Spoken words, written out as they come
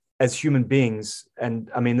as human beings,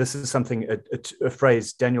 and I mean, this is something, a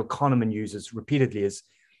phrase Daniel Kahneman uses repeatedly, is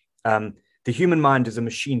the human mind is a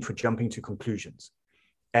machine for jumping to conclusions.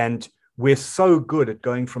 And we're so good at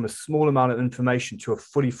going from a small amount of information to a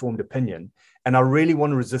fully formed opinion. And I really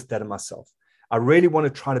want to resist that in myself. I really want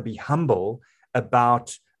to try to be humble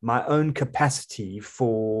about my own capacity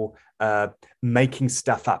for making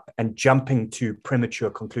stuff up and jumping to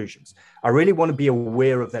premature conclusions. I really want to be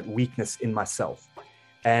aware of that weakness in myself.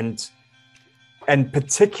 And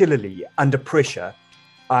particularly under pressure,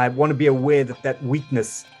 I want to be aware that that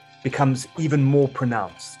weakness becomes even more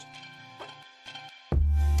pronounced.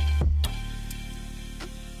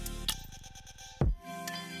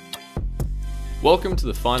 Welcome to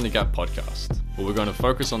the Find the Gap podcast, where we're going to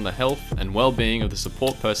focus on the health and well-being of the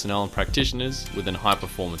support personnel and practitioners within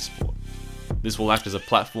high-performance sport. This will act as a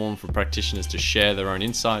platform for practitioners to share their own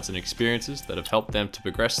insights and experiences that have helped them to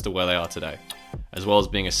progress to where they are today, as well as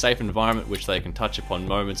being a safe environment which they can touch upon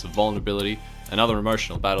moments of vulnerability and other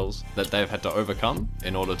emotional battles that they have had to overcome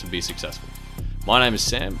in order to be successful. My name is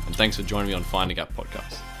Sam, and thanks for joining me on Find the Gap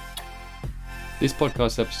podcast. This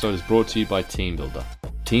podcast episode is brought to you by TeamBuildr.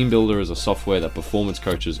 TeamBuildr is a software that performance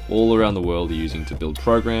coaches all around the world are using to build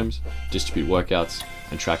programs, distribute workouts,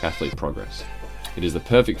 and track athlete progress. It is the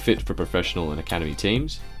perfect fit for professional and academy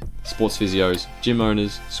teams, sports physios, gym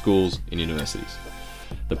owners, schools, and universities.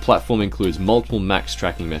 The platform includes multiple max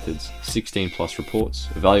tracking methods, 16 plus reports,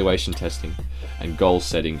 evaluation testing, and goal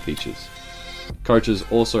setting features. Coaches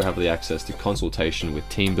also have the access to consultation with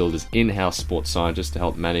TeamBuildr's in-house sports scientists to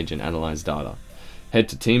help manage and analyze data. Head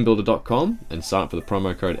to teambuildr.com and sign up for the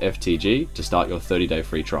promo code FTG to start your 30-day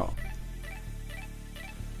free trial.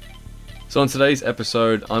 So in today's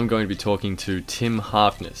episode, I'm going to be talking to Tim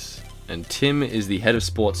Harkness. And Tim is the head of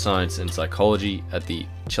sports science and psychology at the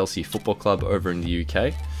Chelsea Football Club over in the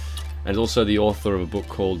UK, and is also the author of a book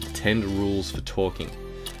called 10 Rules for Talking.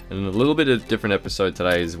 And in a little bit of a different episode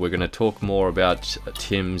today is we're going to talk more about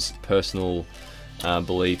Tim's personal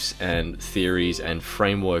beliefs and theories and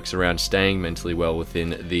frameworks around staying mentally well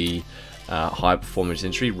within the high performance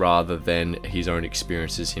industry rather than his own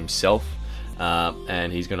experiences himself.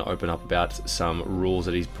 And he's going to open up about some rules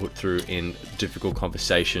that he's put through in difficult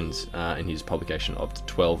conversations in his publication of the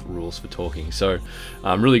 12 Rules for Talking. So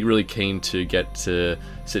I'm really keen to get to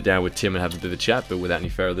sit down with Tim and have a bit of a chat, but without any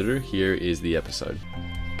further ado, here is the episode.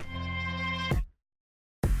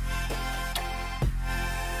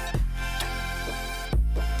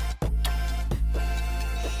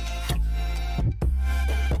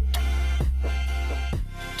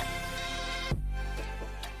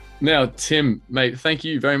 Now, Tim, mate, thank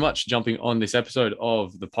you very much for jumping on this episode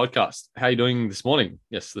of the podcast. How are you doing this morning?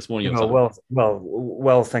 Yes, this morning.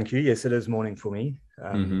 Well, thank you. Yes, it is morning for me.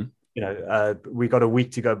 We got a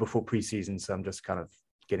week to go before preseason, so I'm just kind of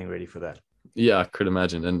getting ready for that. Yeah, I could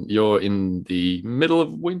imagine. And you're in the middle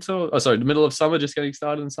of the middle of summer, just getting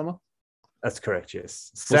started in summer? That's correct,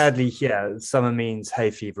 yes. Sadly, here, summer means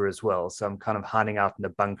hay fever as well. So I'm kind of hiding out in a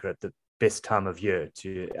bunker at the best time of year.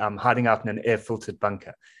 I'm hiding out in an air-filtered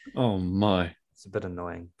bunker. Oh my! It's a bit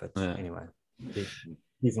annoying, but Anyway,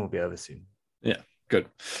 season will be over soon. Yeah, good.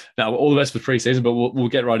 Now, all the best for pre-season, but we'll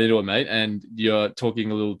get right into it, mate. And you're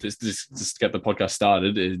talking a little just to get the podcast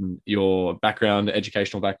started in your background,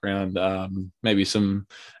 educational background, maybe some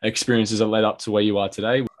experiences that led up to where you are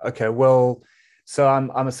today. Okay, well, so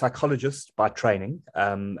I'm a psychologist by training,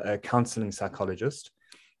 a counseling psychologist.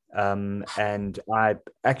 And I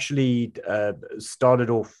actually started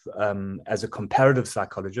off as a comparative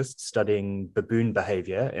psychologist studying baboon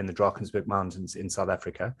behavior in the Drakensberg Mountains in South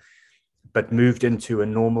Africa, but moved into a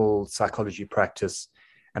normal psychology practice.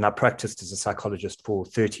 And I practiced as a psychologist for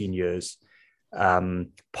 13 years.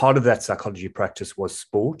 Part of that psychology practice was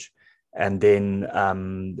sport. And then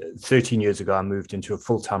 13 years ago, I moved into a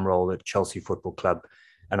full-time role at Chelsea Football Club.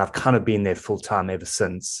 And I've kind of been there full-time ever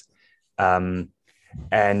since.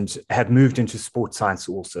 And have moved into sports science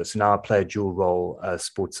also. So now I play a dual role,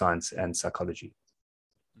 sports science and psychology.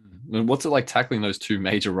 And what's it like tackling those two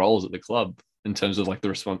major roles at the club in terms of like the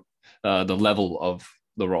level of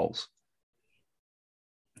the roles?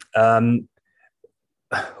 Well,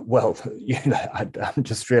 I'm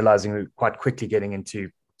just realizing we're quite quickly getting into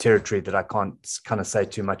territory that I can't kind of say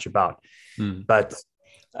too much about. But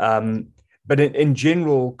in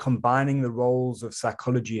general, combining the roles of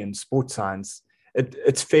psychology and sports science,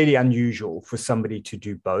 it's fairly unusual for somebody to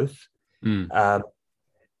do both. I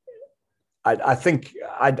think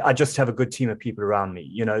I just have a good team of people around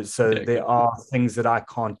me, there are things that I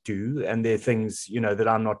can't do, and there are things, that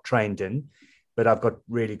I'm not trained in, but I've got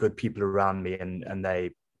really good people around me, and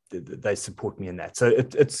they support me in that. So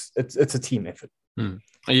it's a team effort. Hmm.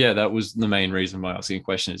 Yeah, that was the main reason why asking a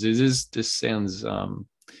question. This sounds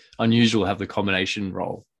unusual to have the combination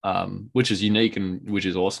role, which is unique and which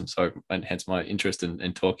is awesome. So, and hence my interest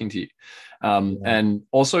in talking to you. Yeah. And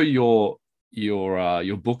also your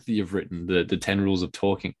book that you've written, the 10 Rules of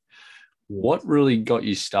Talking. What really got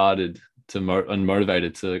you started and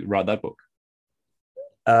motivated to write that book?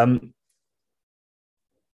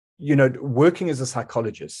 Working as a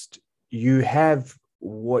psychologist, you have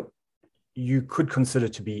what you could consider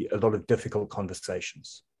to be a lot of difficult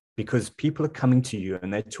conversations, because people are coming to you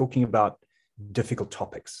and they're talking about difficult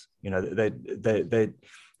topics. They're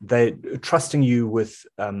trusting you with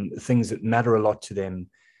things that matter a lot to them,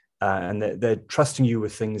 and they're trusting you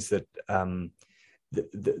with things that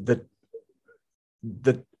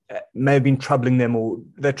that may have been troubling them, or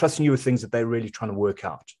they're trusting you with things that they're really trying to work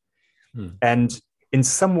out. And in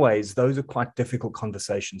some ways, those are quite difficult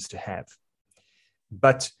conversations to have.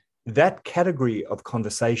 But that category of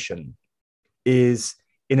conversation is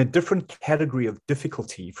in a different category of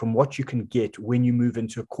difficulty from what you can get when you move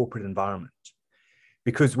into a corporate environment.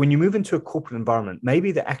 Because when you move into a corporate environment,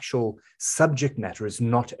 maybe the actual subject matter is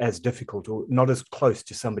not as difficult or not as close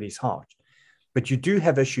to somebody's heart. But you do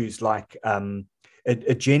have issues like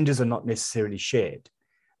agendas are not necessarily shared.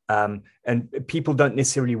 And people don't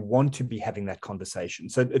necessarily want to be having that conversation.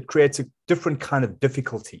 So it creates a different kind of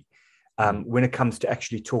difficulty when it comes to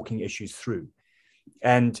actually talking issues through.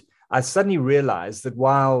 And I suddenly realized that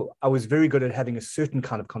while I was very good at having a certain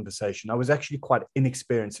kind of conversation, I was actually quite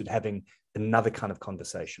inexperienced at having another kind of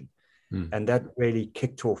conversation. And that really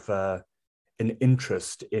kicked off an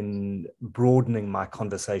interest in broadening my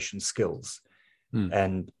conversation skills.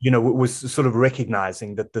 And, was sort of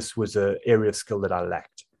recognizing that this was an area of skill that I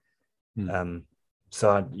lacked.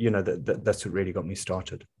 So, that's what really got me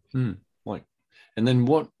started. And then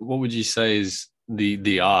what would you say is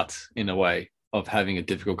the art, in a way, of having a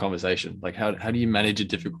difficult conversation? Like how do you manage a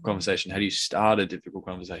difficult conversation? How do you start a difficult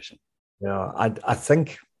conversation? Yeah, I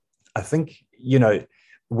think,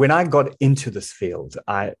 when I got into this field,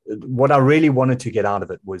 what I really wanted to get out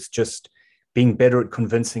of it was just being better at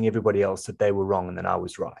convincing everybody else that they were wrong and that I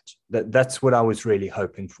was right. That's what I was really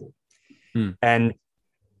hoping for. And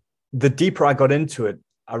the deeper I got into it,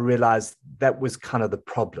 I realized that was kind of the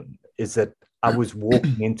problem, is that I was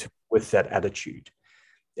walking into with that attitude.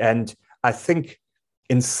 And I think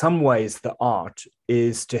in some ways the art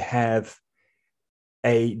is to have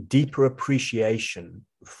a deeper appreciation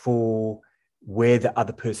for where the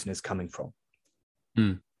other person is coming from.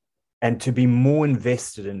 And to be more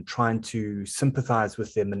invested in trying to sympathize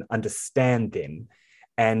with them and understand them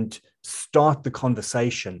and start the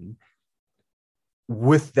conversation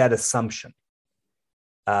with that assumption.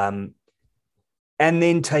 And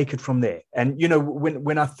then take it from there. And,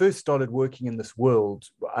 when I first started working in this world,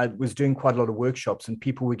 I was doing quite a lot of workshops and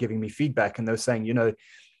people were giving me feedback and they were saying,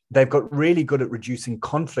 they've got really good at reducing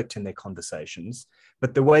conflict in their conversations,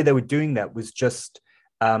 but the way they were doing that was just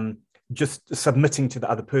submitting to the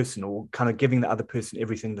other person, or kind of giving the other person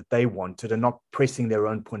everything that they wanted and not pressing their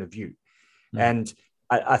own point of view. And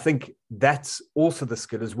I think that's also the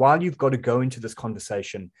skill, is while you've got to go into this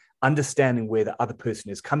conversation, understanding where the other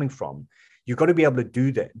person is coming from, you've got to be able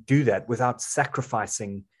to do that without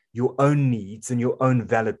sacrificing your own needs and your own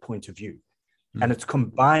valid point of view. And it's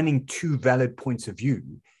combining two valid points of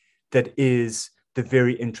view that is the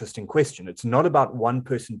very interesting question. It's not about one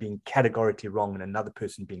person being categorically wrong and another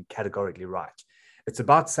person being categorically right. It's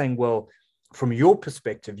about saying, well, from your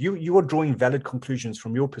perspective, you are drawing valid conclusions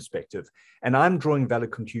from your perspective, and I'm drawing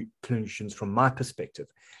valid conclusions from my perspective.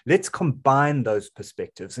 Let's combine those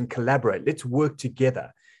perspectives and collaborate. Let's work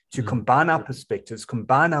together to combine our perspectives,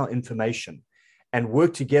 combine our information, and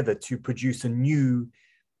work together to produce a new,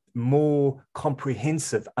 more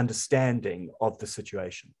comprehensive understanding of the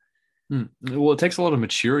situation. Well, it takes a lot of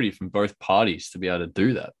maturity from both parties to be able to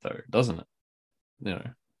do that, though, doesn't it?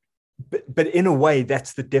 But in a way,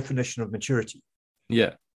 that's the definition of maturity.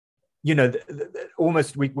 Yeah.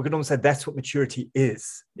 Almost we could almost say that's what maturity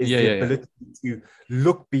is the ability to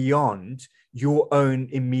look beyond your own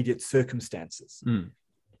immediate circumstances.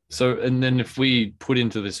 So, and then if we put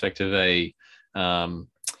into the perspective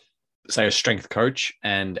say a strength coach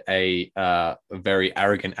and a very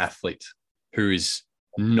arrogant athlete who is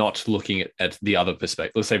not looking at the other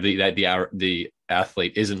perspective. Let's say the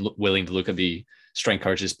athlete isn't willing to look at the strength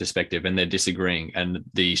coach's perspective and they're disagreeing, and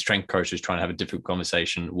the strength coach is trying to have a difficult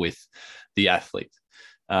conversation with the athlete.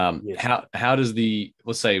 Yes. How does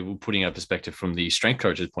let's say we're putting our perspective from the strength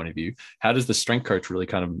coach's point of view, how does the strength coach really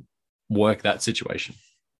kind of work that situation?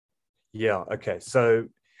 Yeah. Okay. So,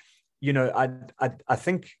 I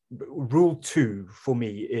think rule 2 for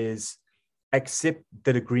me is accept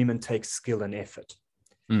that agreement takes skill and effort.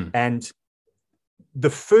 Mm. And the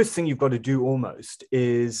first thing you've got to do almost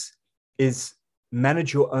is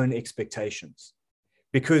manage your own expectations.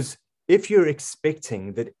 Because if you're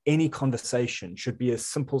expecting that any conversation should be a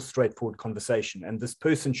simple, straightforward conversation, and this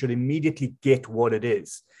person should immediately get what it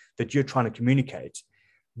is that you're trying to communicate,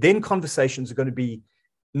 then conversations are going to be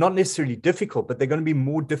not necessarily difficult, but they're going to be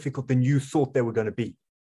more difficult than you thought they were going to be.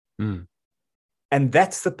 Mm. And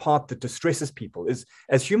that's the part that distresses people. Is,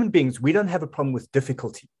 as human beings, we don't have a problem with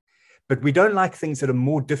difficulty, but we don't like things that are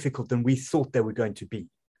more difficult than we thought they were going to be.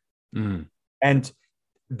 Mm. And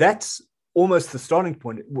that's almost the starting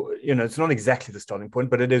point. You know, it's not exactly the starting point,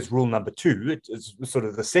 but it is rule number 2. It is sort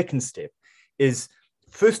of the second step, is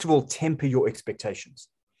first of all, temper your expectations.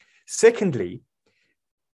 Secondly,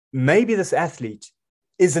 maybe this athlete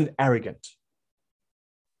isn't arrogant.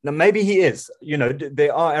 Now, maybe he is. You know,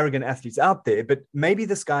 there are arrogant athletes out there, but maybe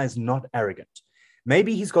this guy is not arrogant.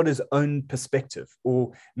 Maybe he's got his own perspective,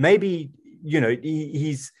 or maybe, you know,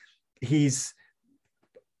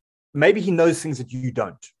 maybe he knows things that you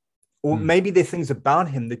don't, or maybe there are things about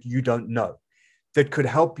him that you don't know that could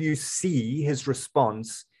help you see his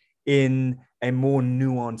response in a more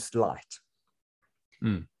nuanced light.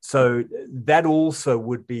 So that also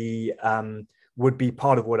would be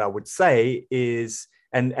part of what I would say is,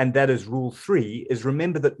 and that is rule 3, is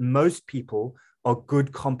remember that most people are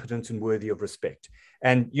good, competent, and worthy of respect.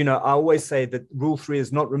 And, you know, I always say that rule 3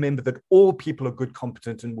 is not remember that all people are good,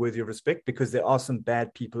 competent, and worthy of respect, because there are some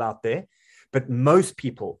bad people out there, but most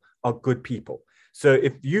people are good people. So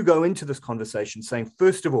if you go into this conversation saying,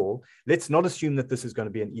 first of all, let's not assume that this is going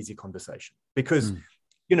to be an easy conversation, because,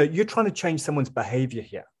 you know, you're trying to change someone's behavior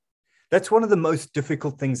here. That's one of the most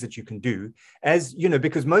difficult things that you can do, as you know,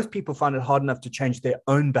 because most people find it hard enough to change their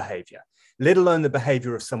own behavior, let alone the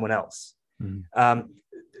behavior of someone else.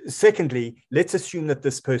 Secondly, let's assume that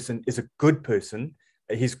this person is a good person,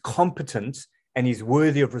 he's competent, and he's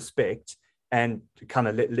worthy of respect, and kind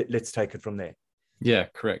of let's take it from there. Yeah,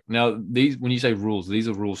 correct. Now, these, when you say rules, these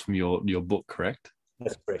are rules from your book, correct?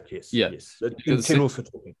 That's correct. Yes. Yeah. Yes. 10 rules for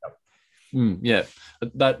talking about. Yeah,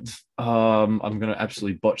 that I'm going to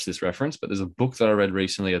absolutely botch this reference, but there's a book that I read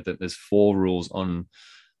recently that there's 4 rules on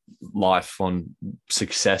life, on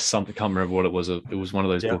success. Something, I can't remember what it was. It was one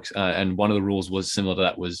of those books, and one of the rules was similar to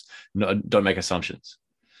that, was don't make assumptions,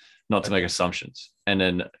 not to make assumptions. And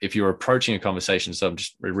then if you're approaching a conversation, so I'm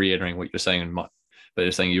just reiterating what you're saying, but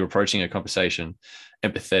you're saying you're approaching a conversation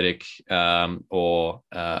empathetic, or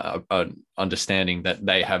understanding that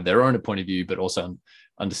they have their own point of view, but also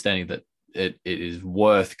understanding that it is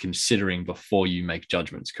worth considering before you make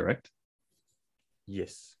judgments, correct?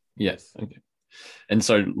 Yes. Yes. Okay. And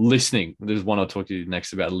so listening, there's one I'll talk to you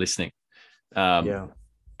next about listening. How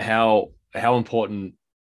important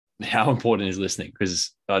is listening?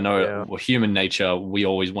 Because I know human nature, we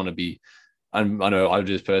always want to be, I know I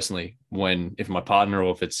do this personally, if my partner,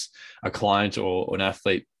 or if it's a client or an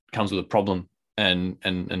athlete comes with a problem and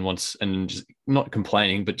wants, and just not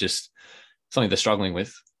complaining, but just something they're struggling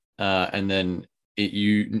with. And then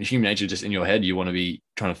human nature, just in your head, you want to be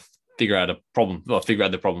trying to figure out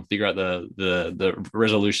the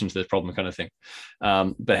resolution to this problem, kind of thing.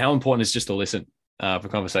 But how important is just to listen for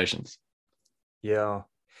conversations? Yeah.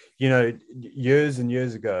 You know, years and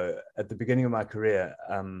years ago, at the beginning of my career,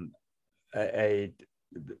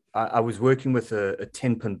 I was working with a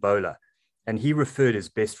 10-pin bowler, and he referred his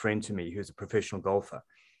best friend to me, who's a professional golfer.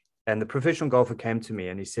 And the professional golfer came to me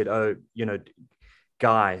and he said, oh, you know,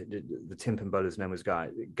 Guy, the 10-pin bowler's name was Guy.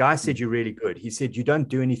 Guy said, you're really good. He said, you don't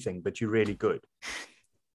do anything, but you're really good.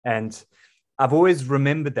 And I've always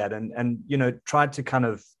remembered that, and you know, tried to kind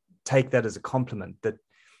of take that as a compliment, that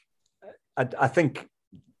I think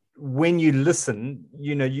when you listen,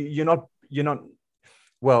 you know, you're not,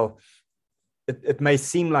 well, it may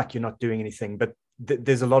seem like you're not doing anything, but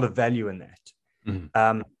there's a lot of value in that.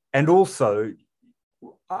 And also,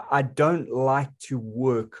 I don't like to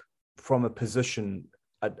work from a position,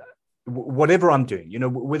 whatever I'm doing, you know,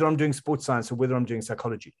 whether I'm doing sports science or whether I'm doing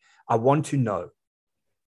psychology, I want to know.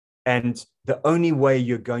 And the only way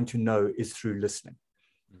you're going to know is through listening.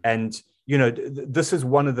 And, you know, this is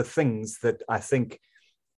one of the things that I think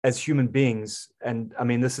as human beings, and I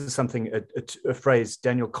mean, this is something, a phrase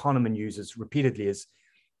Daniel Kahneman uses repeatedly, is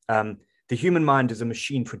the human mind is a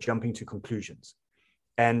machine for jumping to conclusions.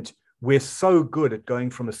 And we're so good at going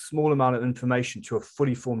from a small amount of information to a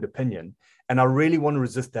fully formed opinion. And I really want to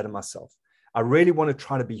resist that in myself. I really want to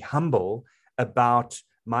try to be humble about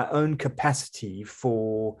my own capacity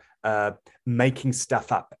for making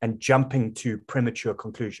stuff up and jumping to premature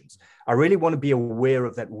conclusions. I really want to be aware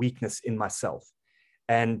of that weakness in myself.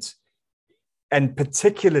 And and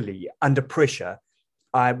particularly under pressure,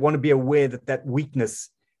 I want to be aware that that weakness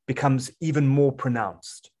becomes even more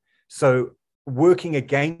pronounced. So working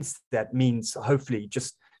against that means hopefully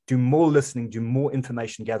just do more listening, do more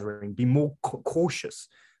information gathering, be more cautious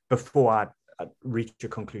before I reach a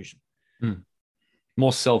conclusion.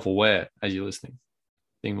 More self-aware as you're listening,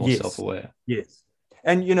 being more self-aware. Yes.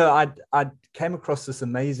 And, you know, I came across this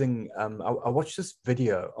amazing, I watched this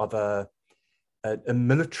video of a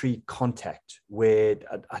military contact where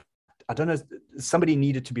I don't know, somebody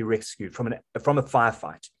needed to be rescued from a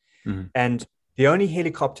firefight. And the only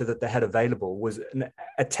helicopter that they had available was an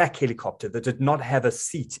attack helicopter that did not have a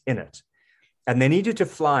seat in it. And they needed to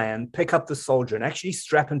fly and pick up the soldier and actually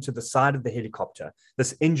strap him to the side of the helicopter,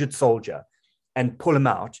 this injured soldier, and pull him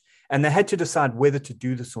out. And they had to decide whether to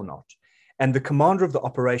do this or not. And the commander of the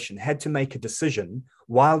operation had to make a decision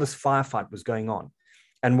while this firefight was going on.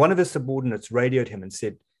 And one of his subordinates radioed him and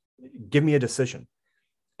said, "Give me a decision."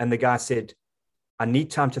 And the guy said, "I need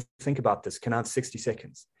time to think about this. Can I have 60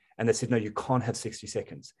 seconds? And they said, "No, you can't have 60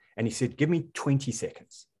 seconds. And he said, "Give me 20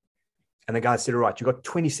 seconds. And the guy said, "All right, you've got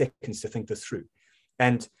 20 seconds to think this through."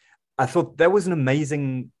 And I thought that was an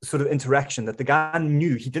amazing sort of interaction that the guy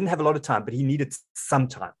knew he didn't have a lot of time, but he needed some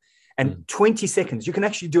time. And 20 seconds, you can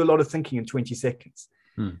actually do a lot of thinking in 20 seconds.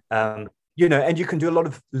 You know, and you can do a lot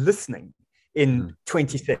of listening in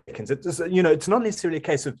 20 seconds. It's, you know, it's not necessarily a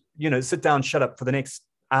case of, you know, sit down, shut up for the next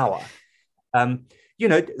hour. You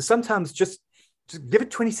know, sometimes just give it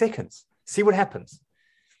 20 seconds, see what happens.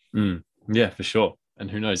 Yeah, for sure. And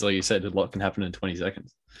who knows, like you said, a lot can happen in 20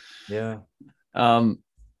 seconds. Yeah.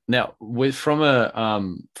 Now, from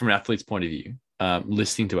an athlete's point of view,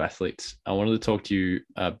 listening to athletes, I wanted to talk to you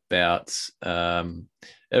about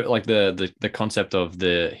like the concept of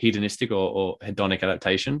the hedonistic or hedonic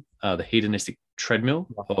adaptation, the hedonistic treadmill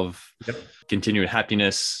of continued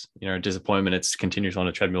happiness, you know, disappointment. It's continuous on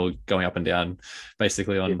a treadmill going up and down,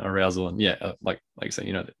 basically on arousal. And like I say,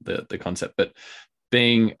 you know, the concept, but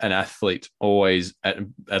being an athlete always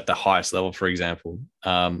at the highest level, for example,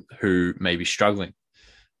 who may be struggling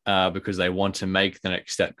because they want to make the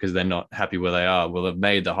next step because they're not happy where they are. Well, they've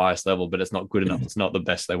made the highest level, but it's not good enough. It's not the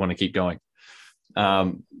best. They want to keep going.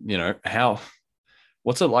 You know,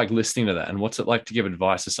 what's it like listening to that? And what's it like to give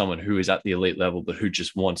advice to someone who is at the elite level, but who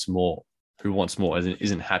just wants more,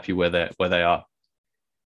 isn't happy where they are?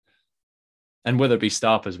 And whether it be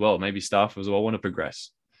staff as well, maybe staff as well want to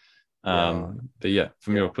progress. But yeah,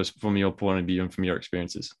 from your point of view and from your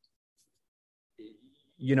experiences.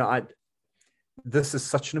 You know, this is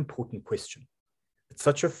such an important question. It's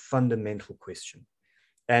such a fundamental question.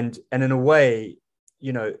 And in a way,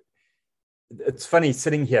 you know, it's funny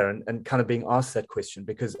sitting here and kind of being asked that question,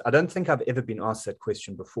 because I don't think I've ever been asked that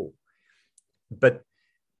question before. But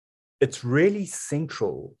it's really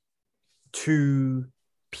central to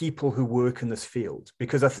people who work in this field,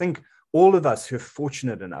 because I think all of us who are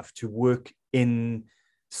fortunate enough to work in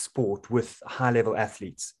sport with high-level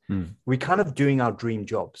athletes, we're kind of doing our dream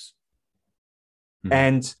jobs.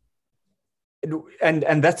 And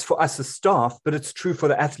that's for us as staff, but it's true for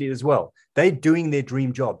the athlete as well. They're doing their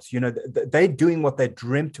dream jobs. You know, they're doing what they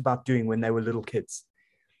dreamt about doing when they were little kids.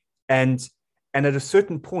 And at a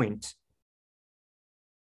certain point,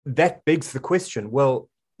 that begs the question, well,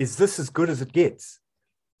 is this as good as it gets?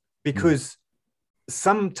 Because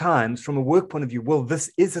sometimes from a work point of view, well,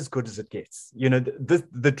 this is as good as it gets. You know,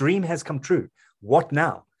 the dream has come true. What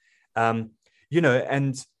now? You know,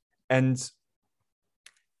 and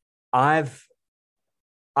I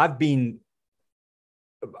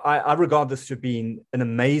regard this to have been an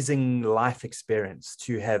amazing life experience,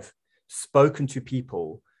 to have spoken to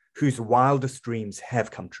people whose wildest dreams have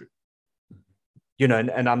come true. You know,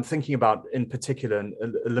 and I'm thinking about, in particular,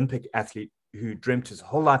 an Olympic athlete who dreamt his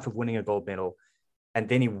whole life of winning a gold medal, and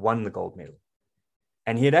then he won the gold medal.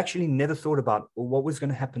 And he had actually never thought about, well, what was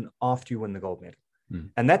going to happen after you win the gold medal.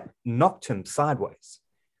 And that knocked him sideways.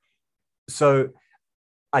 So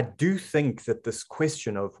I do think that this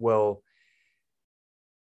question of, well,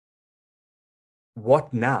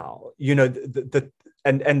 what now? You know,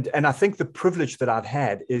 and I think the privilege that I've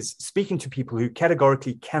had is speaking to people who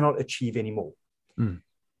categorically cannot achieve anymore.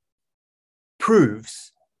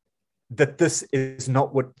 Proves that this is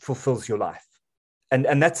not what fulfills your life.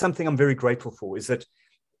 And that's something I'm very grateful for, is that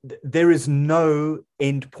there is no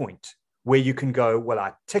end point where you can go, well,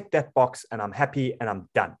 I tick that box and I'm happy and I'm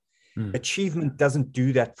done. Achievement doesn't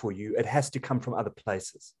do that for you. It has to come from other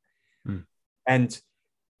places. And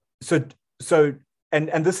so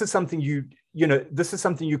this is something this is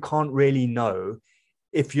something you can't really know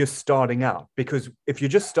if you're starting out, because if you're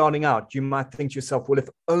just starting out, you might think to yourself, well, if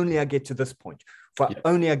only I get to this point, if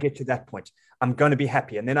only I get to that point, I'm going to be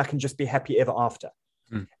happy. And then I can just be happy ever after.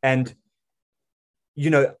 And,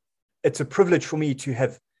 it's a privilege for me to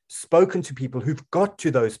have spoken to people who've got to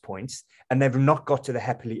those points and they've not got to the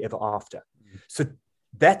happily ever after. So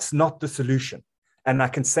that's not the solution. And I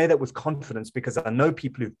can say that with confidence because I know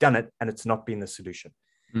people who've done it and it's not been the solution.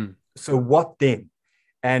 So what then?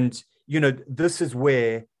 And, this is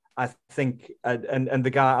where I think, and the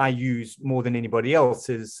guy I use more than anybody else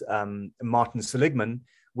is Martin Seligman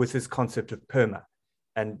with his concept of PERMA.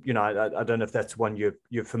 And, I don't know if that's one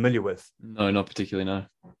you're familiar with. No, not particularly, no.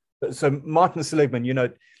 So Martin Seligman,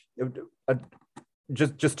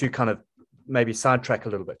 just to kind of maybe sidetrack a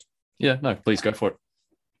little bit. Yeah, no, please go for it.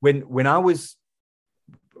 When I was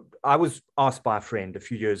asked by a friend a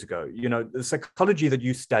few years ago, the psychology that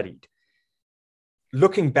you studied,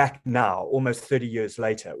 looking back now, almost 30 years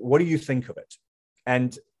later, what do you think of it?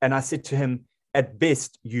 And I said to him, at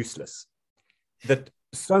best, useless. That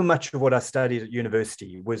so much of what I studied at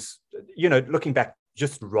university was, looking back,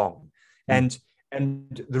 just wrong. And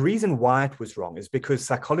the reason why it was wrong is because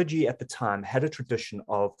psychology at the time had a tradition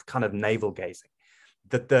of kind of navel gazing,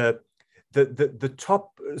 that the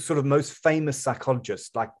top sort of most famous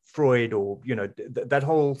psychologists like Freud or, that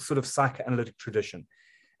whole sort of psychoanalytic tradition.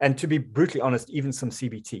 And to be brutally honest, even some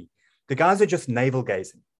CBT, the guys are just navel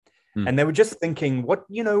gazing. And they were just thinking, what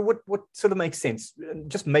sort of makes sense,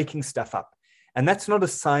 just making stuff up. And that's not a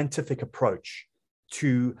scientific approach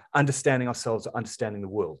to understanding ourselves or understanding the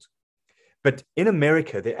world. But in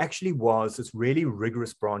America, there actually was this really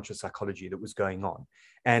rigorous branch of psychology that was going on.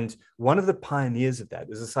 And one of the pioneers of that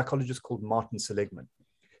is a psychologist called Martin Seligman,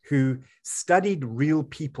 who studied real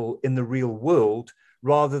people in the real world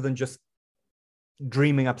rather than just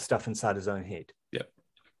dreaming up stuff inside his own head. Yeah.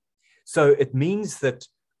 So it means that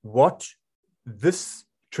what this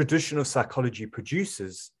tradition of psychology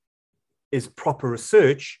produces is proper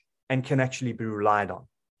research and can actually be relied on.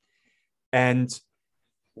 And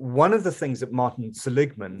one of the things that Martin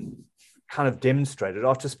Seligman kind of demonstrated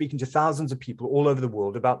after speaking to thousands of people all over the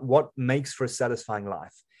world about what makes for a satisfying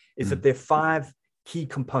life is that there are 5 key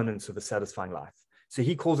components of a satisfying life. So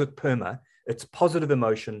he calls it PERMA. It's positive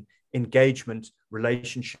emotion, engagement,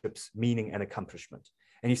 relationships, meaning, and accomplishment.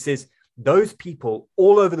 And he says those people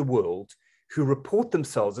all over the world who report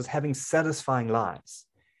themselves as having satisfying lives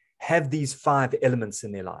have these 5 elements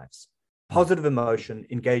in their lives: positive emotion,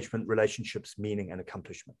 engagement, relationships, meaning, and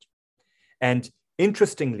accomplishment. And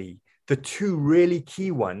interestingly, the 2 really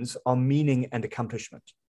key ones are meaning and accomplishment.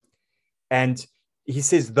 And he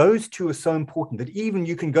says those 2 are so important that even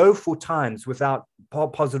you can go for times without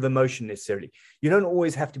positive emotion necessarily. You don't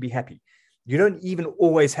always have to be happy. You don't even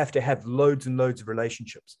always have to have loads and loads of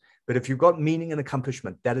relationships. But if you've got meaning and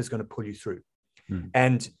accomplishment, that is going to pull you through.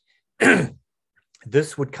 And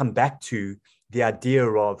this would come back to the idea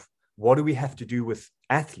of, what do we have to do with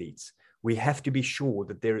athletes? We have to be sure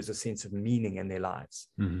that there is a sense of meaning in their lives.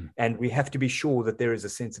 And we have to be sure that there is a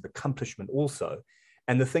sense of accomplishment also.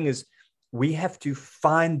 And the thing is, we have to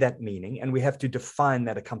find that meaning and we have to define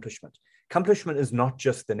that accomplishment. Accomplishment is not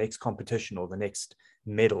just the next competition or the next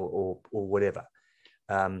medal or whatever.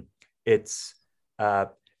 It's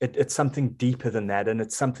something deeper than that. And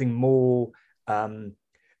it's something more,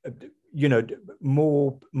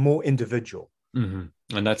 more individual. And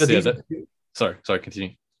that's sorry,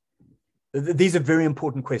 continue. These are very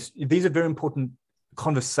important questions. These are very important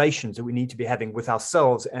conversations that we need to be having with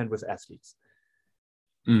ourselves and with athletes.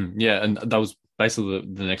 Yeah, and that was basically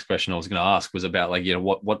the next question I was going to ask, was about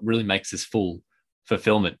what really makes this full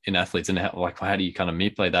fulfillment in athletes, and how do you kind of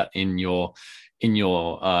manipulate that in your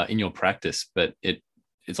practice? But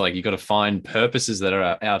it's like you got to find purposes that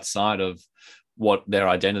are outside of what their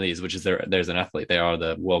identity is, which is there's an athlete. They are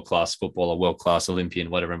the world-class footballer, world-class Olympian,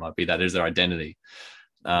 whatever it might be. That is their identity.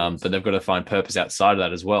 But they've got to find purpose outside of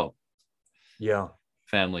that as well. Yeah.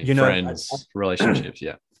 Family, friends, relationships.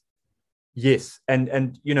 Yeah. Yes.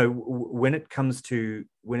 And when it comes to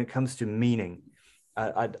meaning,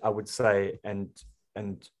 I would say, and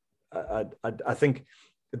I think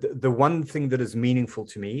the one thing that is meaningful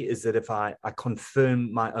to me is that if I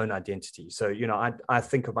confirm my own identity. So, I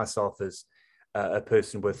think of myself as a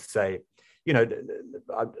person with, say,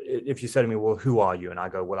 if you say to me, well, who are you? And I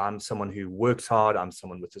go, well, I'm someone who works hard. I'm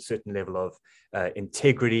someone with a certain level of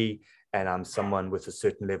integrity, and I'm someone with a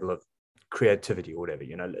certain level of creativity or whatever.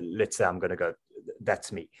 Let's say I'm going to go,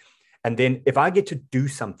 that's me. And then if I get to do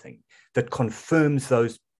something that confirms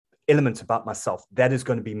those elements about myself, that is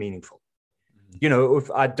going to be meaningful. If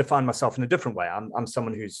I define myself in a different way, I'm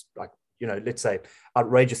someone who's like, let's say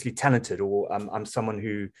outrageously talented, or I'm someone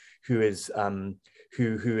who is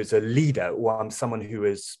a leader, or I'm someone who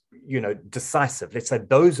is, decisive. Let's say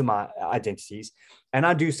those are my identities. And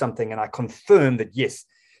I do something and I confirm that, yes,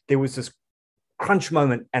 there was this crunch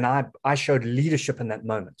moment and I showed leadership in that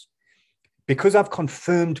moment. Because I've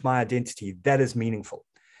confirmed my identity, that is meaningful.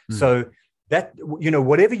 So that,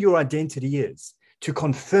 whatever your identity is, to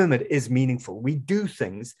confirm it is meaningful. We do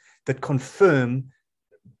things that confirm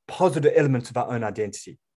positive elements of our own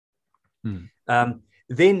identity.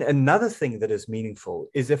 Then another thing that is meaningful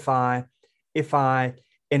is if I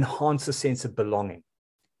enhance a sense of belonging.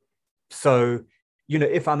 So,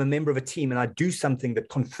 if I'm a member of a team and I do something that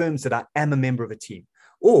confirms that I am a member of a team,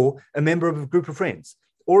 or a member of a group of friends,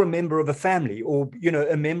 or a member of a family, or,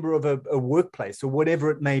 a member of a workplace, or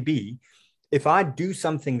whatever it may be, if I do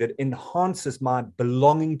something that enhances my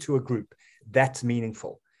belonging to a group, that's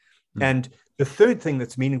meaningful. And the third thing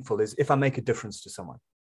that's meaningful is if I make a difference to someone.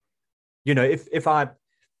 If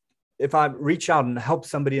I reach out and help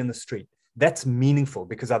somebody in the street, that's meaningful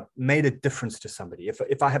because I've made a difference to somebody.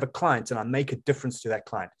 If I have a client and I make a difference to that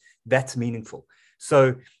client, that's meaningful.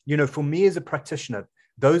 So, for me as a practitioner,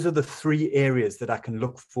 those are the three areas that I can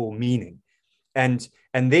look for meaning. And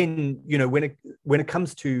then, when it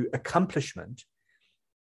comes to accomplishments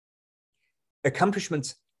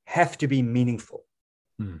have to be meaningful.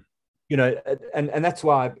 And that's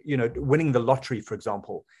why, winning the lottery, for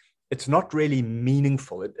example, it's not really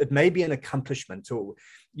meaningful. It may be an accomplishment, or,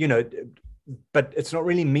 but it's not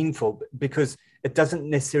really meaningful because it doesn't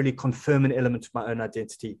necessarily confirm an element of my own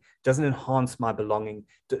identity, doesn't enhance my belonging.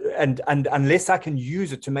 And unless I can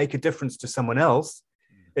use it to make a difference to someone else,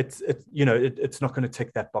 it's not going to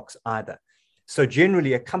tick that box either. So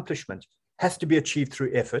generally, accomplishment has to be achieved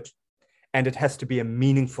through effort, and it has to be a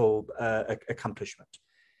meaningful accomplishment.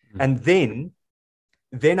 And then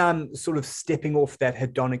I'm sort of stepping off that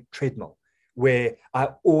hedonic treadmill where I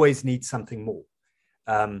always need something more,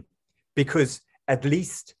 because at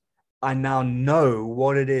least I now know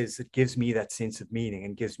what it is that gives me that sense of meaning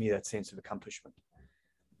and gives me that sense of accomplishment.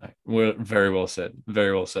 Well, very well said.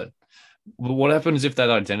 Very well said. What happens if that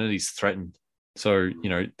identity is threatened? So,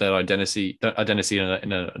 that identity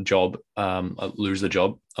in a job, lose the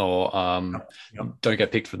job, or don't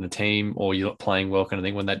get picked from the team, or you're not playing well, kind of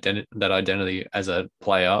thing, when that identity as a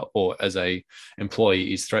player or as a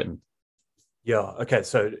employee is threatened. Yeah. Okay.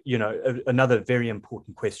 So, another very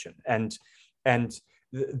important question. And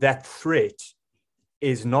that threat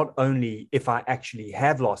is not only if I actually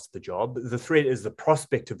have lost the job, the threat is the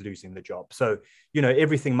prospect of losing the job. So,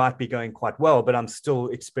 everything might be going quite well, but I'm still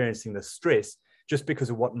experiencing the stress just because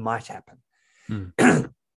of what might happen.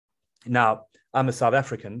 Now, I'm a South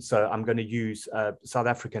African, so I'm going to use South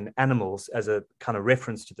African animals as a kind of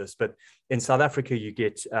reference to this. But in South Africa, you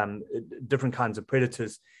get different kinds of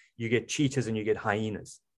predators. You get cheetahs and you get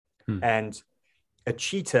hyenas. And a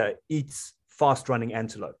cheetah eats fast-running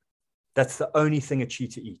antelope. That's the only thing a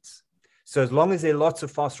cheetah eats. So as long as there are lots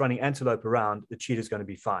of fast-running antelope around, the cheetah is going to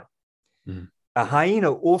be fine. A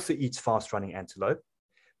hyena also eats fast-running antelope,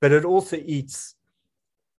 but it also eats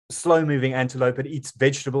slow-moving antelope. It eats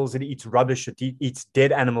vegetables. It eats rubbish. It eats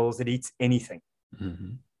dead animals. It eats anything.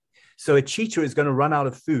 So a cheetah is going to run out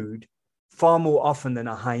of food far more often than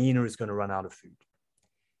a hyena is going to run out of food.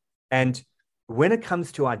 And when it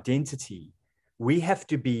comes to identity, we have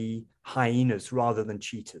to be hyenas rather than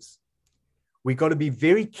cheetahs. We got to be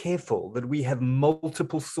very careful that we have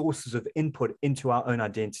multiple sources of input into our own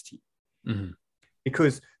identity.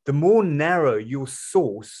 Because the more narrow your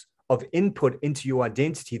source of input into your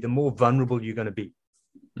identity, the more vulnerable you're going to be.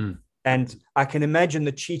 And I can imagine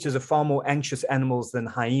that cheetahs are far more anxious animals than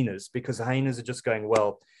hyenas, because hyenas are just going,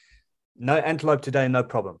 well, no antelope today, no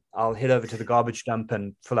problem. I'll head over to the garbage dump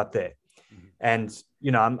and fill up there. And,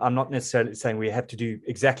 I'm not necessarily saying we have to do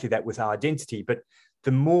exactly that with our identity, but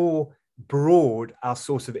the more broad our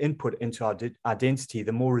source of input into our identity,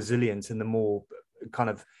 the more resilient and the more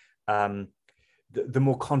kind of, the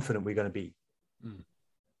more confident we're going to be.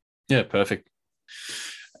 Yeah, perfect.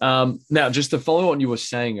 Now, just to follow on you were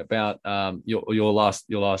saying about your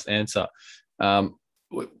last answer, do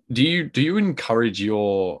you encourage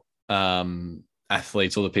your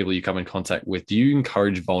athletes or the people you come in contact with? Do you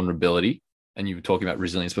encourage vulnerability? And you were talking about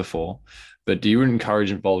resilience before, but do you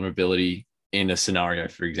encourage vulnerability in a scenario,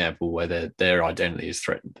 for example, where their identity is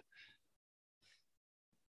threatened?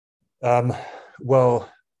 Well,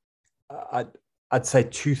 I'd say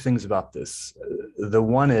two things about this. The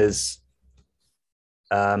one is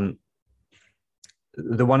to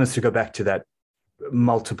go back to that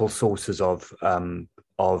multiple sources of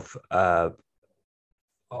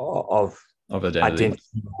of identity.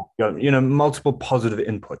 Multiple positive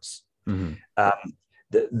inputs. Mm-hmm.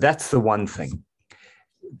 That's the one thing.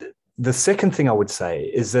 The second thing I would say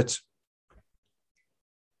is that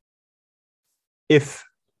if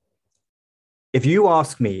you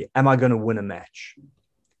ask me, am I going to win a match?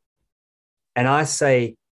 And I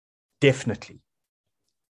say, definitely.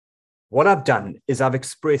 What I've done is I've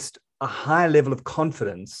expressed a high level of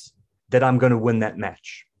confidence that I'm going to win that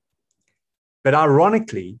match. But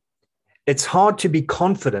ironically, it's hard to be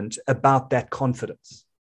confident about that confidence.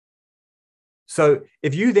 So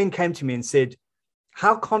if you then came to me and said,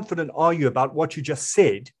 how confident are you about what you just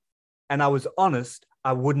said? And I was honest,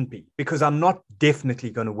 I wouldn't be, because I'm not definitely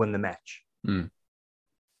going to win the match. Mm.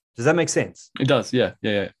 Does that make sense? It does. Yeah.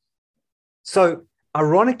 So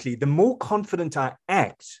ironically, the more confident I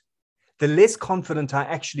act, the less confident I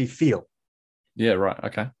actually feel. Yeah, right.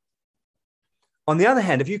 Okay. On the other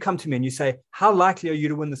hand, if you come to me and you say, how likely are you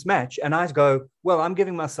to win this match? And I go, well, I'm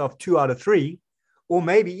giving myself 2 out of 3, or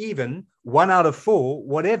maybe even 1 out of 4,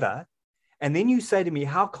 whatever. And then you say to me,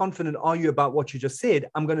 how confident are you about what you just said?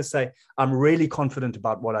 I'm going to say, I'm really confident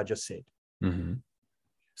about what I just said. Mm-hmm.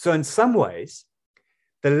 So in some ways,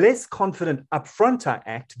 the less confident upfront I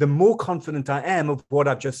act, the more confident I am of what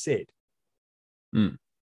I've just said. Mm.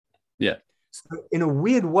 Yeah. So in a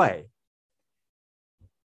weird way,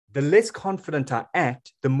 the less confident I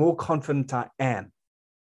act, the more confident I am.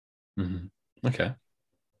 Mm-hmm. Okay.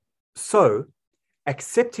 So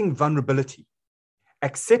accepting vulnerability,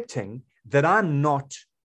 accepting that I'm not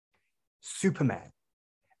Superman,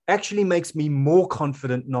 actually makes me more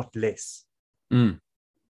confident, not less. Mm.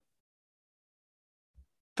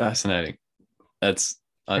 Fascinating. That's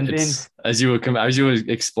it's then, as you were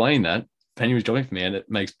explaining that, Penny was dropping for me, and it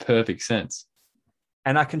makes perfect sense.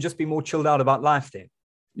 And I can just be more chilled out about life then.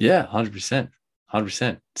 Yeah, 100%.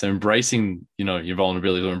 So embracing, your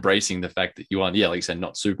vulnerability, or embracing the fact that you aren't, like you said,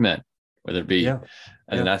 not Superman, whether it be as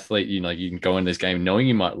an athlete, you can go in this game knowing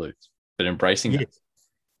you might lose, but embracing that.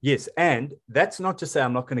 Yes. And that's not to say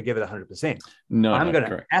I'm not going to give it 100%. No, I'm going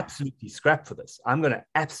to absolutely scrap for this. I'm going to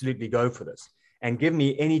absolutely go for this, and give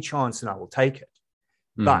me any chance and I will take it.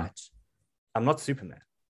 Mm-hmm. But I'm not Superman.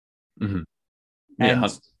 Mm-hmm. Yeah.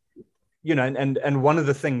 And one of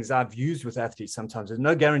the things I've used with athletes sometimes is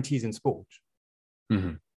no guarantees in sport.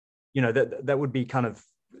 Mm-hmm. That would be kind of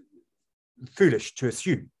foolish to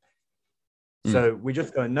assume. So we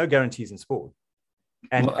just go, no guarantees in sport.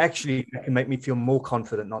 And actually it can make me feel more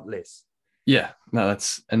confident, not less. Yeah, no,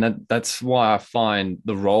 that's why I find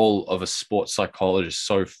the role of a sports psychologist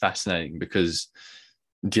so fascinating, because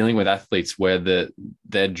dealing with athletes where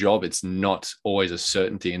their job, it's not always a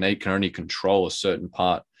certainty, and they can only control a certain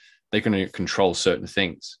part. They can only control certain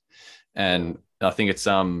things. And I think it's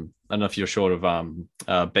I don't know if you're short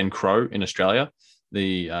of Ben Crow in Australia.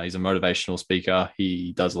 He's a motivational speaker.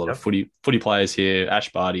 He does a lot of footy players here.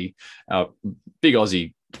 Ash Barty, big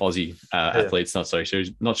Aussie athletes.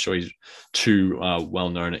 Not sure he's too well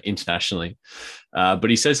known internationally, but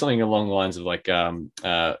he says something along the lines of like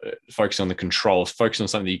focusing on the controls, focusing on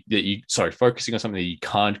something that you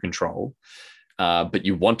can't control, but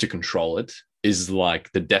you want to control it, is like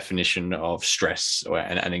the definition of stress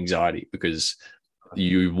and anxiety, because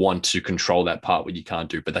you want to control that part what you can't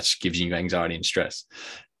do, but that just gives you anxiety and stress.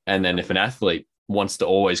 And then if an athlete wants to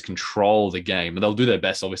always control the game, and they'll do their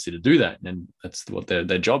best obviously to do that, and that's what their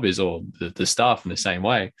job is, or the staff in the same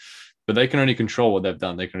way, but they can only control what they've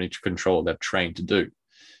done. They can only control what they've trained to do.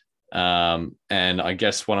 And I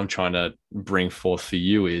guess what I'm trying to bring forth for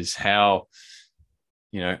you is how,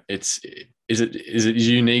 is it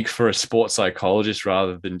unique for a sports psychologist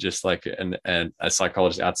rather than just like a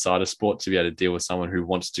psychologist outside of sport to be able to deal with someone who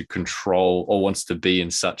wants to control or wants to be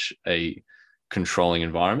in such a controlling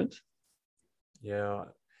environment? Yeah.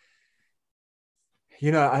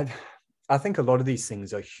 I think a lot of these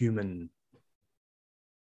things are human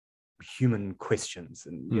questions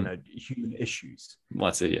and, human issues. Well,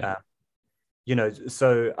 that's it, yeah.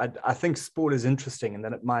 So I think sport is interesting, and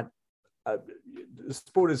then it might,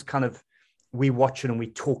 sport is kind of, we watch it and we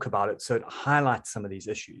talk about it, so it highlights some of these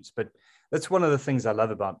issues. But that's one of the things I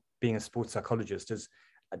love about being a sports psychologist, is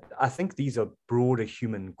I think these are broader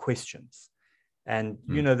human questions. And,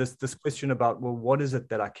 this question about, well, what is it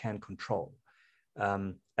that I can control?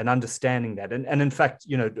 And understanding that. And in fact,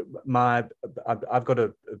 I've got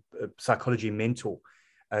a psychology mentor,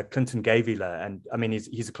 Clinton Gaviler, and I mean,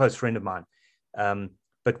 he's a close friend of mine.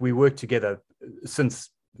 But we worked together since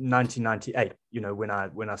 1998,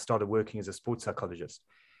 when I started working as a sports psychologist.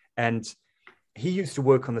 And he used to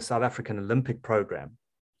work on the South African Olympic program.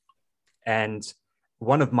 And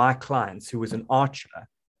one of my clients, who was an archer,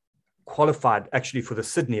 qualified actually for the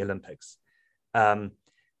Sydney Olympics. Um,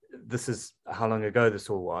 this is how long ago this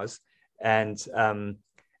all was. And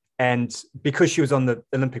because she was on the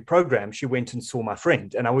Olympic program, she went and saw my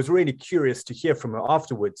friend. And I was really curious to hear from her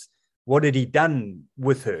afterwards. What had he done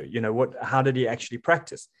with her? How did he actually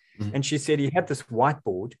practice? Mm-hmm. And she said he had this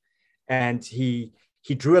whiteboard, and he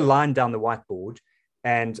drew a line down the whiteboard.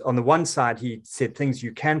 And on the one side, he said things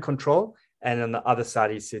you can control. And on the other side,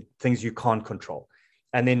 he said things you can't control.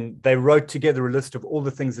 And then they wrote together a list of all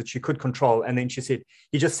the things that she could control. And then she said,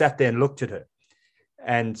 he just sat there and looked at her.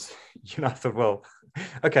 And, I thought, well,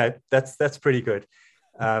 okay, that's pretty good.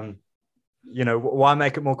 Why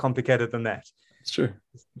make it more complicated than that? It's true.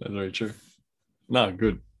 That's very true. No,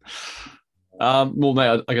 good. Well,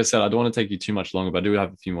 mate, like I said, I don't want to take you too much longer, but I do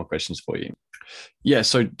have a few more questions for you. Yeah.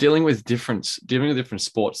 So dealing with different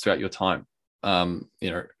sports throughout your time, how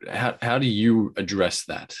do you address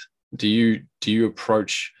that? Do you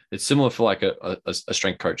approach it's similar for like a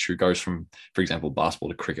strength coach who goes from, for example, basketball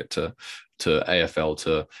to cricket to AFL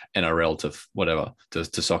to NRL to whatever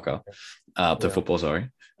to soccer to football, sorry.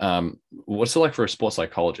 What's it like for a sports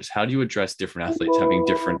psychologist? How do you address different athletes having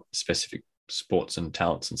different specific sports and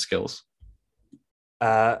talents and skills?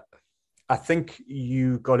 I think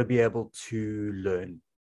you got to be able to learn,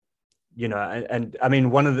 and I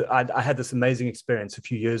mean, I had this amazing experience a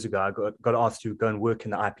few years ago. I got asked to go and work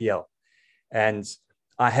in the IPL, and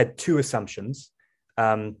I had two assumptions.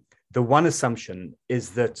 The one assumption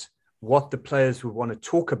is that what the players would want to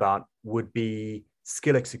talk about would be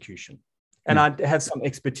skill execution. And I have some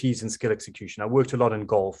expertise in skill execution. I worked a lot in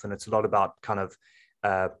golf, and it's a lot about kind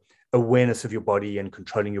of awareness of your body and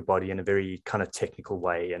controlling your body in a very kind of technical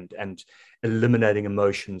way, and eliminating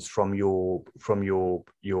emotions from your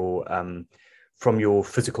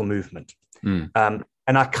physical movement. And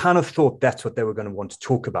I kind of thought that's what they were going to want to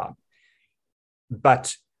talk about.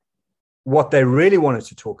 But what they really wanted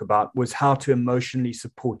to talk about was how to emotionally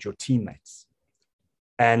support your teammates.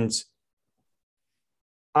 And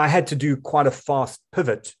I had to do quite a fast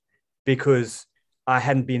pivot because I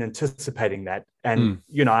hadn't been anticipating that. And,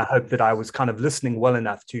 I hope that I was kind of listening well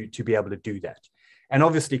enough to be able to do that. And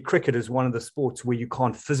obviously cricket is one of the sports where you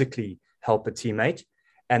can't physically help a teammate.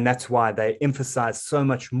 And that's why they emphasize so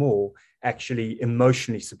much more actually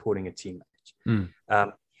emotionally supporting a teammate.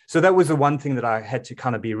 So that was the one thing that I had to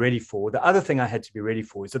kind of be ready for. The other thing I had to be ready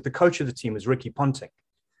for is that the coach of the team was Ricky Ponting.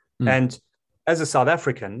 And as a South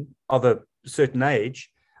African of a certain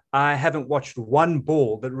age, I haven't watched one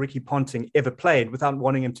ball that Ricky Ponting ever played without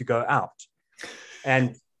wanting him to go out.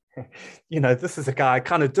 And, this is a guy I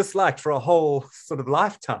kind of disliked for a whole sort of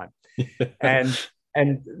lifetime. And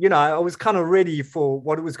I was kind of ready for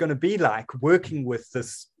what it was going to be like working with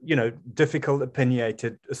this, difficult,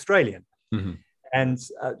 opinionated Australian. And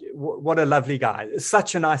what a lovely guy.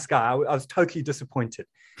 Such a nice guy. I was totally disappointed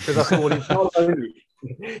because I thought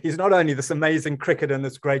he's not only this amazing cricketer and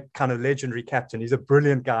this great kind of legendary captain, he's a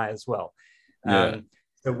brilliant guy as well.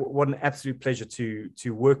 So what an absolute pleasure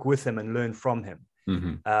to work with him and learn from him.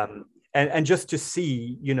 And just to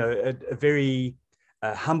see, a very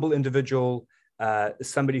humble individual,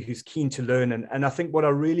 somebody who's keen to learn. And I think what I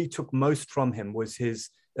really took most from him was his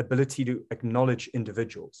ability to acknowledge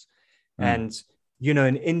individuals. And, in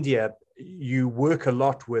India, you work a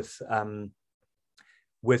lot with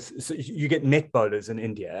so you get net bowlers in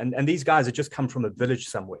India, and these guys have just come from a village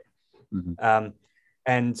somewhere.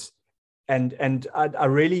 And I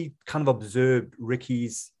really kind of observed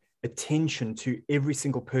Ricky's attention to every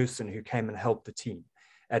single person who came and helped the team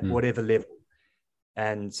at whatever level.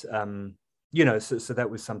 And, so that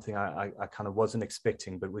was something I kind of wasn't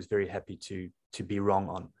expecting, but was very happy to be wrong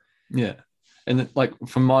on. Yeah. And like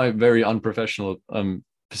from my very unprofessional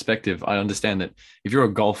perspective, I understand that if you're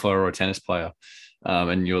a golfer or a tennis player,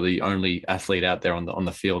 and you're the only athlete out there on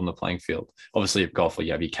the field, on the playing field. Obviously, if golfer,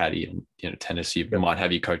 you have your caddy, and tennis, you might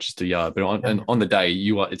have your coaches to yard. But on the day,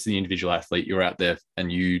 it's the individual athlete. You're out there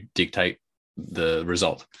and you dictate the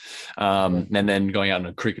result. And then going out on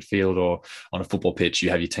a cricket field or on a football pitch,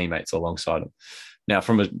 you have your teammates alongside them. Now,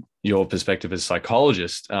 from your perspective as a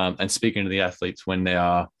psychologist, and speaking to the athletes when they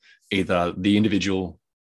are either the individual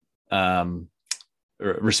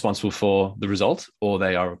responsible for the result or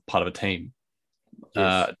they are part of a team.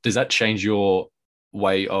 Yes. Does that change your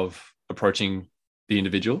way of approaching the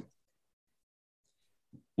individual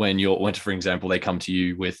when for example, they come to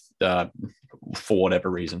you with, for whatever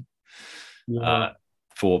reason,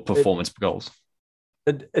 for performance goals?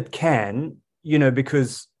 It can,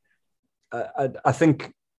 because I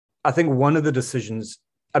think one of the decisions,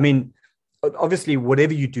 I mean, obviously,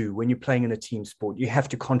 whatever you do when you're playing in a team sport, you have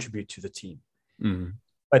to contribute to the team.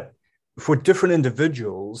 But for different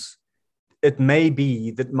individuals, it may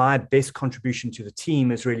be that my best contribution to the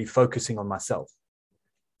team is really focusing on myself.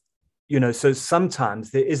 So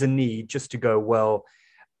sometimes there is a need just to go, well,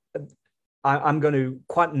 I'm going to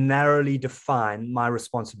quite narrowly define my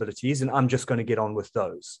responsibilities, and I'm just going to get on with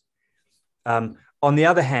those. On the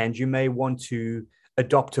other hand, you may want to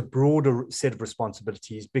adopt a broader set of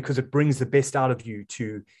responsibilities because it brings the best out of you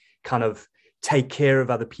to kind of take care of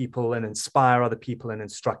other people and inspire other people and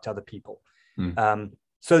instruct other people.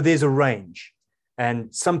 So there's a range,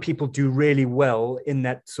 and some people do really well in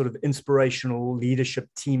that sort of inspirational leadership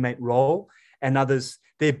teammate role, and others,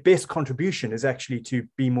 their best contribution is actually to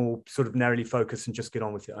be more sort of narrowly focused and just get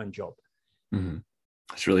on with their own job. Mm-hmm.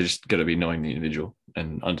 It's really just got to be knowing the individual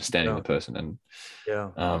and understanding the person. And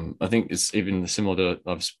I think it's even similar to,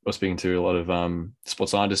 I was speaking to a lot of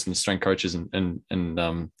sports scientists and strength coaches and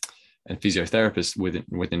physiotherapists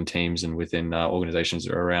within teams and within organizations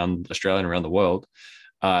around Australia and around the world.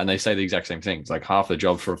 And they say the exact same things. Like half the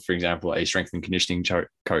job for example, a strength and conditioning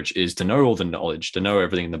coach is to know all the knowledge, to know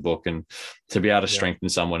everything in the book, and to be able to strengthen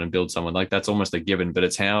someone and build someone. Like that's almost a given, but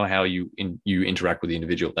it's how you interact with the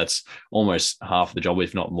individual. That's almost half the job,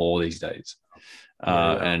 if not more these days.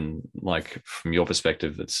 And like from your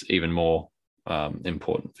perspective, it's even more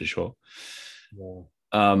important for sure.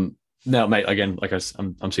 Now, mate, again, like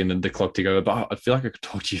I'm seeing the clock to go, but I feel like I could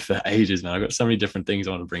talk to you for ages, man. I've got so many different things I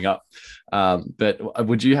want to bring up. But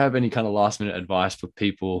would you have any kind of last minute advice for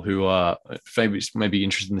people who are maybe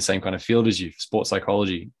interested in the same kind of field as you, sports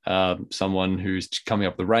psychology, someone who's coming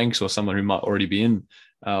up the ranks or someone who might already be in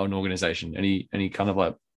an organization? Any kind of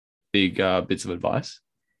like big bits of advice?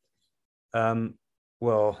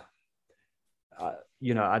 Well, I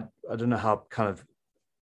don't know how kind of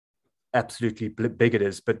absolutely big it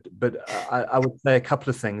is, but I would say a couple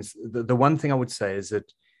of things. The one thing I would say is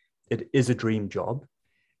that it is a dream job,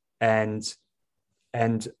 and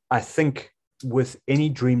I think with any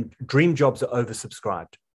dream jobs are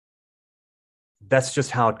oversubscribed. That's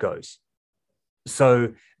just how it goes.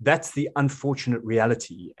 So that's the unfortunate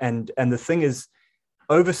reality. And the thing is,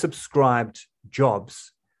 oversubscribed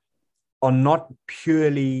jobs are not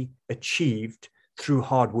purely achieved through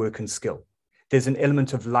hard work and skill. There's an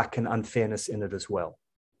element of luck and unfairness in it as well.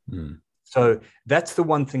 So that's the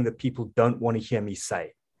one thing that people don't want to hear me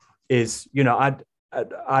say is,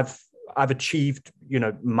 I've achieved,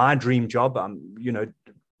 my dream job. I'm,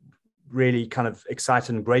 really kind of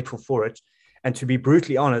excited and grateful for it. And to be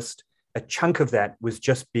brutally honest, a chunk of that was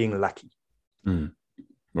just being lucky.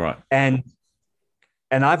 Right. And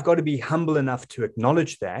I've got to be humble enough to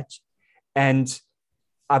acknowledge that. And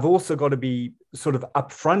I've also got to be sort of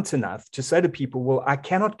upfront enough to say to people, well, I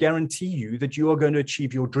cannot guarantee you that you are going to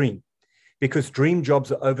achieve your dream, because dream jobs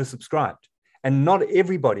are oversubscribed and not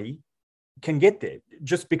everybody can get there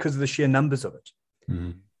just because of the sheer numbers of it.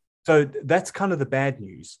 So that's kind of the bad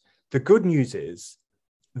news. The good news is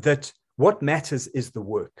that what matters is the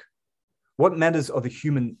work. What matters are the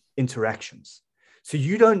human interactions. So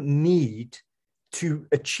you don't need to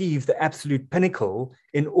achieve the absolute pinnacle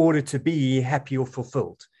in order to be happy or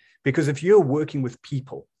fulfilled. Because if you're working with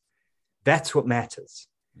people, that's what matters.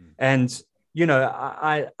 And,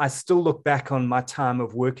 I still look back on my time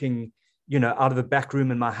of working, out of a back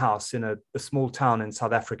room in my house in a small town in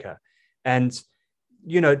South Africa. And,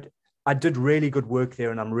 I did really good work there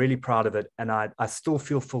and I'm really proud of it. And I still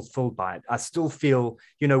feel fulfilled by it. I still feel,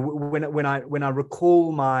 when I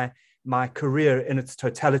recall my career in its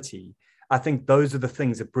totality, I think those are the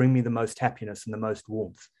things that bring me the most happiness and the most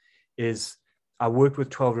warmth. Is I worked with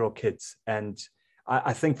 12-year-old kids, and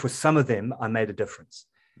I think for some of them I made a difference.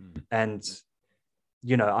 And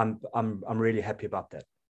I'm really happy about that.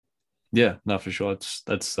 Yeah, no, for sure.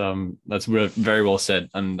 That's very well said,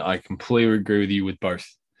 and I completely agree with you with both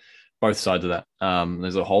sides of that.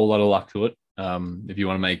 There's a whole lot of luck to it. If you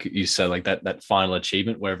want to make, you say like that final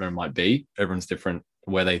achievement, wherever it might be, everyone's different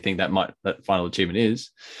where they think that final achievement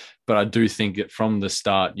is. But I do think that from the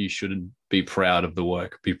start, you should be proud of the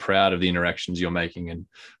work, be proud of the interactions you're making,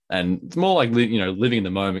 and it's more like, living in the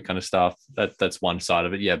moment kind of stuff. That's one side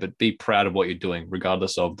of it. Yeah. But be proud of what you're doing,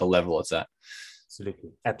 regardless of the level it's at.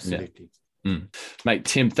 Absolutely. Yeah. Mate,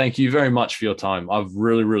 Tim, thank you very much for your time. I've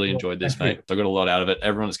really, really enjoyed this, mate. I got a lot out of it.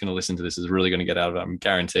 Everyone that's going to listen to this is really going to get out of it, I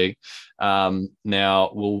guarantee.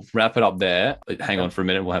 Now we'll wrap it up there. Hang on for a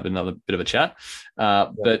minute. We'll have another bit of a chat.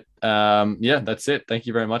 But that's it. Thank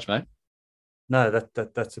you very much, mate. No,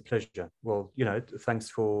 that's a pleasure. Well,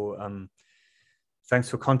 thanks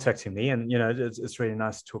for contacting me, and it's really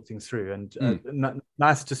nice to talk things through, and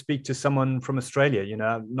nice to speak to someone from Australia.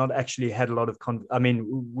 I've not actually had a lot of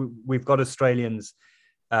we've got Australians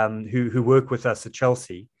who work with us at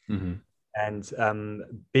Chelsea, And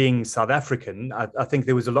being South African, I think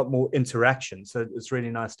there was a lot more interaction. So it's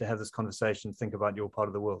really nice to have this conversation, think about your part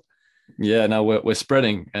of the world. Yeah, no, we're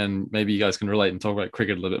spreading, and maybe you guys can relate and talk about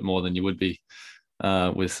cricket a little bit more than you would be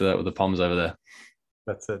with the Poms over there.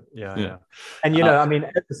 That's it. Yeah. And, I mean,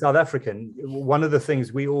 as a South African, one of the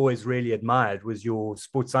things we always really admired was your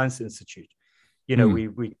Sports Science Institute. We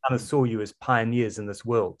kind of saw you as pioneers in this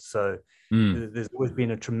world. So there's always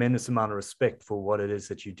been a tremendous amount of respect for what it is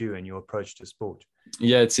that you do and your approach to sport.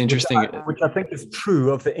 Yeah, it's interesting. Which I think is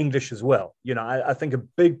true of the English as well. I think a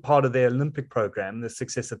big part of their Olympic program, the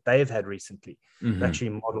success that they've had recently, actually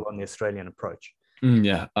model on the Australian approach.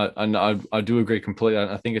 Yeah, I do agree completely.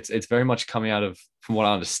 I think it's very much coming out of, from what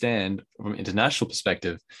I understand, from an international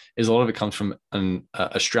perspective, is a lot of it comes from an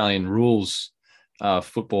Australian rules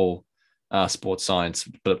football sports science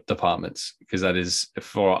departments, because that is,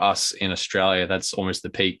 for us in Australia, that's almost the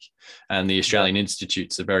peak, and the Australian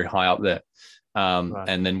institutes are very high up there. Right.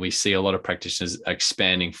 And then we see a lot of practitioners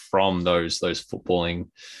expanding from those footballing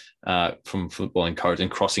codes and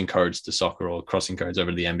crossing codes to soccer, or crossing codes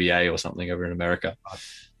over to the NBA or something over in America.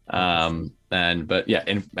 Anyway,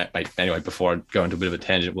 before I go into a bit of a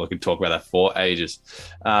tangent, we could talk about that for ages.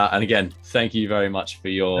 And again, thank you very much for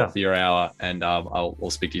your hour, and we'll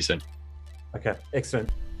speak to you soon. Okay, excellent.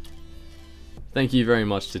 Thank you very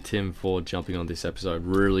much to Tim for jumping on this episode.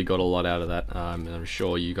 Really got a lot out of that, and I'm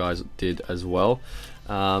sure you guys did as well.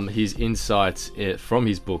 His insights from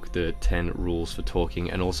his book, The 10 Rules for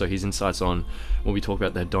Talking, and also his insights on when we talk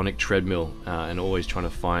about the hedonic treadmill and always trying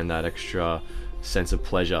to find that extra sense of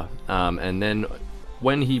pleasure. And then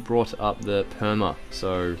when he brought up the PERMA,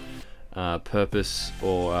 so purpose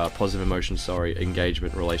or positive emotion,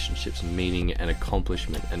 engagement, relationships, meaning, and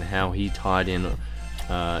accomplishment, and how he tied in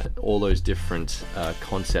all those different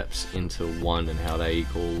concepts into one, and how they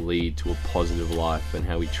all lead to a positive life, and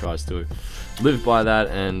how he tries to live by that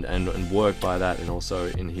and work by that, and also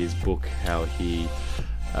in his book how he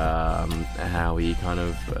kind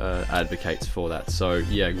of advocates for that. So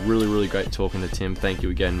yeah, really great talking to Tim. Thank you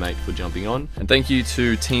again, mate, for jumping on, and thank you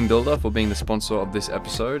to Team Builder for being the sponsor of this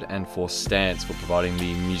episode, and for Stance for providing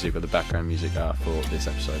the music, or the background music for this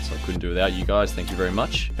episode. So I couldn't do it without you guys. Thank you very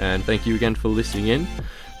much, and thank you again for listening in.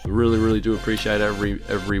 Really do appreciate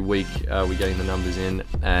every week we're getting the numbers in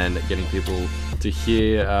and getting people to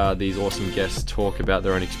hear these awesome guests talk about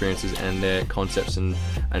their own experiences and their concepts and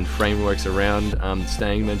frameworks around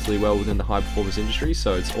staying mentally well within the high performance industry.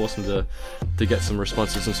 So it's awesome to get some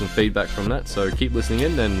responses and some feedback from that. So keep listening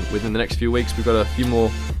in. Then within the next few weeks, we've got a few more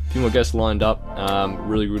guests lined up,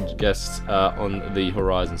 really good guests on the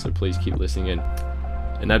horizon. So please keep listening in.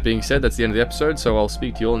 And that being said, that's the end of the episode. So I'll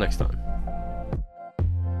speak to you all next time.